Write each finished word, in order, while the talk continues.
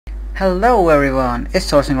Hello everyone, it's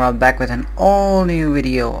Sourcing Rob back with an all new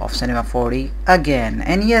video of Cinema 4D again.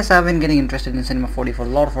 And yes, I've been getting interested in Cinema 4D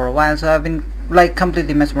for a while, so I've been like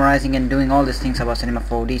completely mesmerizing and doing all these things about Cinema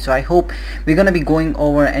 4D. So I hope we're gonna be going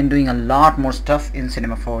over and doing a lot more stuff in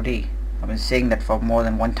Cinema 4D. I've been saying that for more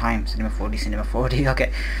than one time, Cinema 4D.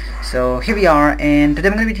 Okay, so here we are, and today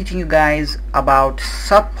I'm going to be teaching you guys about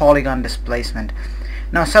sub-polygon displacement.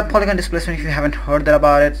 Now, sub-polygon displacement, if you haven't heard that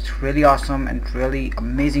about it, it's really awesome and really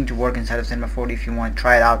amazing to work inside of Cinema 4D if you want to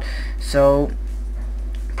try it out. So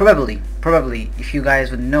probably if you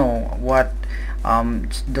guys would know what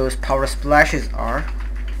those powder splashes are,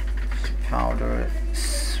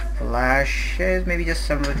 maybe just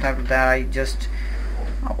similar type of that.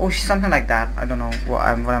 Something like that. I don't know what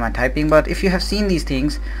am I typing, but if you have seen these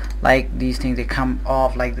things, like these things, they come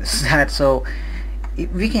off like this, that. So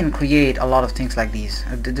we can create a lot of things like these.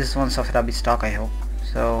 This one stuff will be stock, I hope.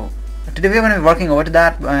 So today we're going to be working over to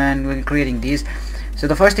that, and we're creating these. So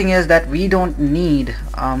the first thing is that we don't need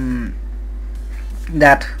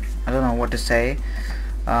that, I don't know what to say,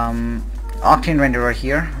 octane renderer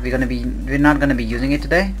here. We're not going to be using it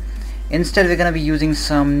today. Instead, we're going to be using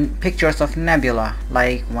some pictures of nebula,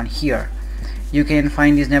 like one here. You can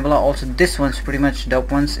find these nebula. Also, this one's pretty much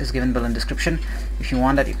dope ones is given below in description. If you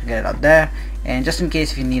want that, you can get it out there. And just in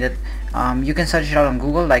case if you need it, you can search it out on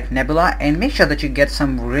Google like nebula, and make sure that you get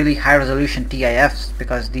some really high resolution TIFs,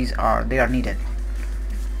 because they are needed.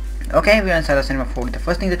 Okay, we are inside of Cinema 4D. The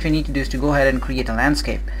first thing that we need to do is to go ahead and create a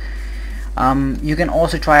landscape. You can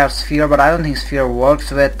also try out sphere, but I don't think sphere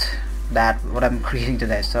works with what I'm creating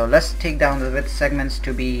today. So let's take down the width segments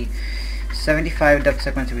to be 75, depth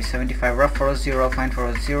segment to be 75, rough furrows 0, fine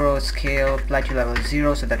furrows 0, scale plateau level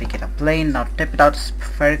 0, so that we get a plane. Now tip it out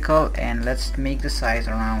spherical, and let's make the size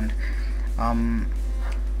around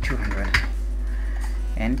 200,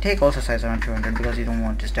 and take also size around 200, because you don't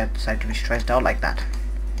want this side to be stretched out like that.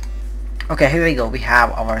 Okay, here we go. We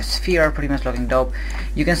have our sphere pretty much looking dope.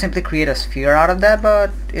 You can simply create a sphere out of that, but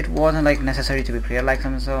it wasn't like necessary to be created like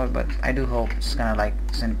something. So, but I do hope it's gonna like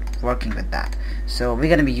working with that. So we're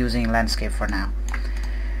gonna be using landscape for now.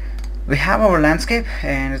 We have our landscape,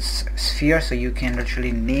 and it's sphere, so you can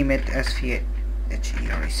literally name it as sphere,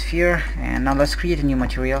 sphere. And now let's create a new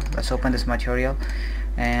material. Let's open this material,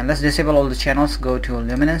 and let's disable all the channels. Go to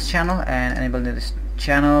luminance channel and enable this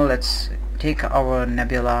channel. Let's take our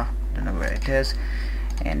nebula. Don't know where it is,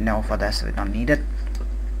 and no, for this we don't need it.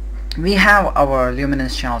 We have our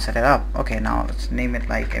luminance channel set it up. Okay, now let's name it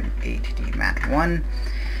like an 8D mat 1,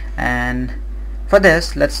 and for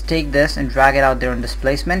this let's take this and drag it out there in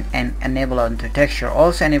displacement and enable it into texture.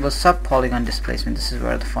 Also enable sub-polygon displacement. This is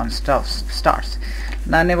where the fun stuff starts.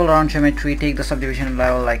 Now enable around geometry, take the subdivision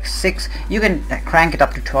level like 6. You can crank it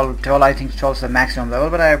up to 12. I think 12 is the maximum level,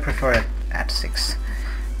 but I prefer it at 6.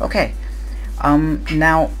 Okay.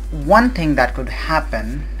 Now one thing that could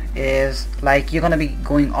happen is like you're gonna be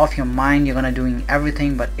going off your mind, you're gonna doing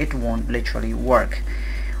everything, but it won't literally work.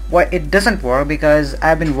 Well, it doesn't work because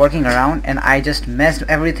I've been working around and I just messed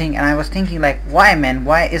everything, and I was thinking like, why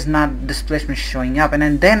is not displacement showing up?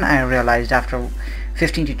 And then I realized after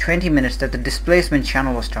 15 to 20 minutes that the displacement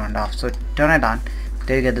channel was turned off. So turn it on.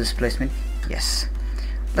 There you get the displacement. Yes.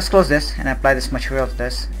 Let's close this and apply this material to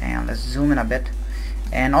this, and let's zoom in a bit.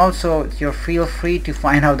 And also you feel free to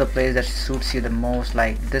find out the place that suits you the most,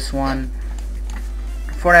 like this one.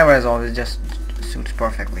 Forever as always just suits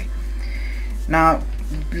perfectly. Now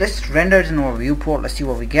let's render it in our viewport. Let's see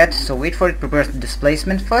what we get. So wait for it to prepare the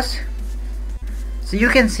displacement first. So you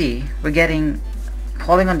can see we're getting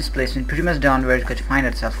polygon displacement pretty much down where it could find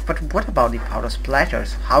itself. But what about the powder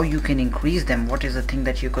splatters? How you can increase them? What is the thing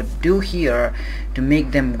that you could do here to make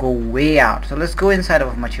them go way out? So let's go inside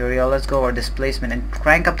of material, let's go over displacement and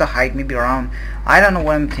crank up the height maybe around, I don't know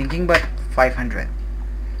what I'm thinking, but 500.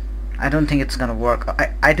 I don't think it's gonna work.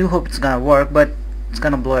 I do hope it's gonna work, but it's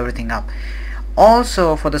gonna blow everything up.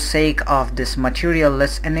 Also, for the sake of this material,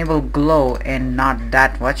 let's enable glow and not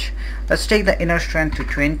that much. Let's take the inner strength to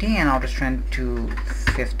 20 and outer strength to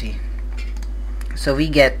 50, so we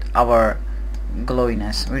get our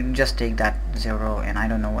glowiness. We just take that 0, and I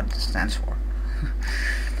don't know what this stands for.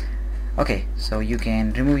 Okay, so you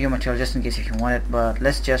can remove your material just in case if you want it, but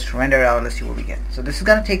let's just render it out. Let's see what we get. So this is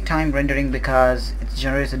gonna take time rendering because it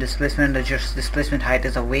generates a displacement. The displacement height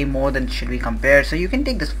is a way more than it should be compared. So you can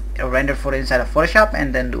take this render photo inside of Photoshop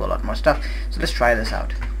and then do a lot more stuff. So let's try this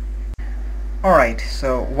out. Alright,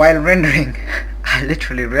 so while rendering I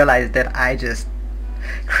literally realized that I just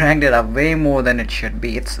cranked it up way more than it should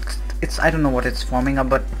be. It's I don't know what it's forming up,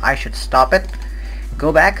 but I should stop it,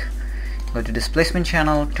 go back, go to displacement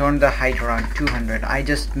channel, turn the height around 200. I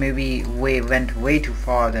just maybe went way too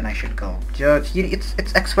far than I should go.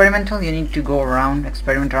 It's experimental. You need to go around,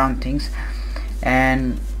 experiment around things,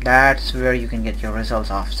 and that's where you can get your results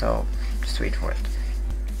off. So just wait for it.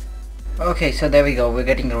 Okay, so there we go. We're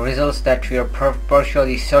getting the results that we are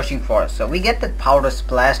partially searching for. So we get the powder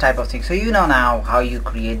splash type of thing. So you know now how you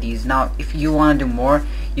create these. Now if you want to do more,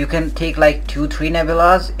 you can take like 2-3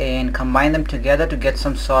 nebulas and combine them together to get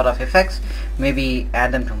some sort of effects. Maybe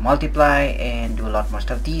add them to multiply and do a lot more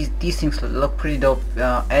stuff. These things look pretty dope.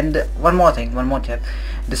 And one more tip: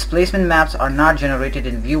 displacement maps are not generated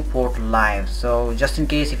in viewport live. So just in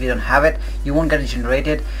case if you don't have it, you won't get it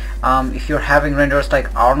generated. If you're having renders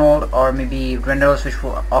like Arnold, or maybe renders which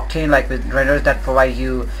will Octane, like with renders that provide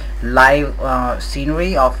you live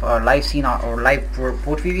scenery of live scene or live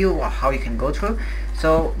port view, or how you can go through.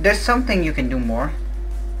 So there's something you can do more.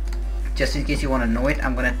 Just in case you want to know it,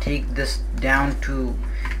 I'm gonna take this down to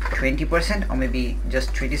 20%, or maybe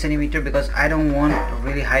just 20 centimeter, because I don't want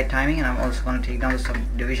really high timing, and I'm also going to take down the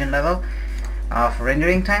subdivision level for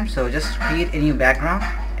rendering time. So just create a new background,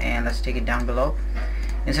 and let's take it down below.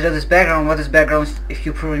 Instead of this background, what this background, if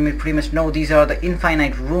you pretty much know, these are the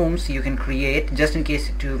infinite rooms you can create just in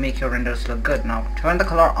case to make your renders look good. Now turn the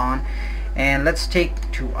color on, and let's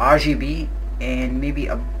take to RGB, and maybe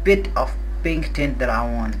a bit of pink tint that I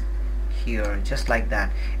want here, just like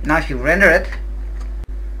that. Now if you render it,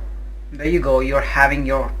 there you go, you're having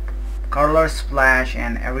your color splash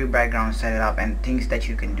and every background set it up and things that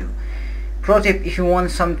you can do. Pro tip: if you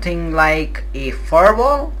want something like a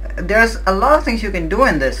fireball, there's a lot of things you can do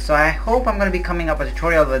in this. So I hope I'm going to be coming up with a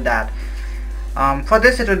tutorial with that. For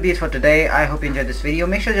this, it will be it for today. I hope you enjoyed this video.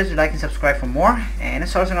 Make sure just to like and subscribe for more. And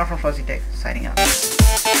it's also from FrostZ signing out.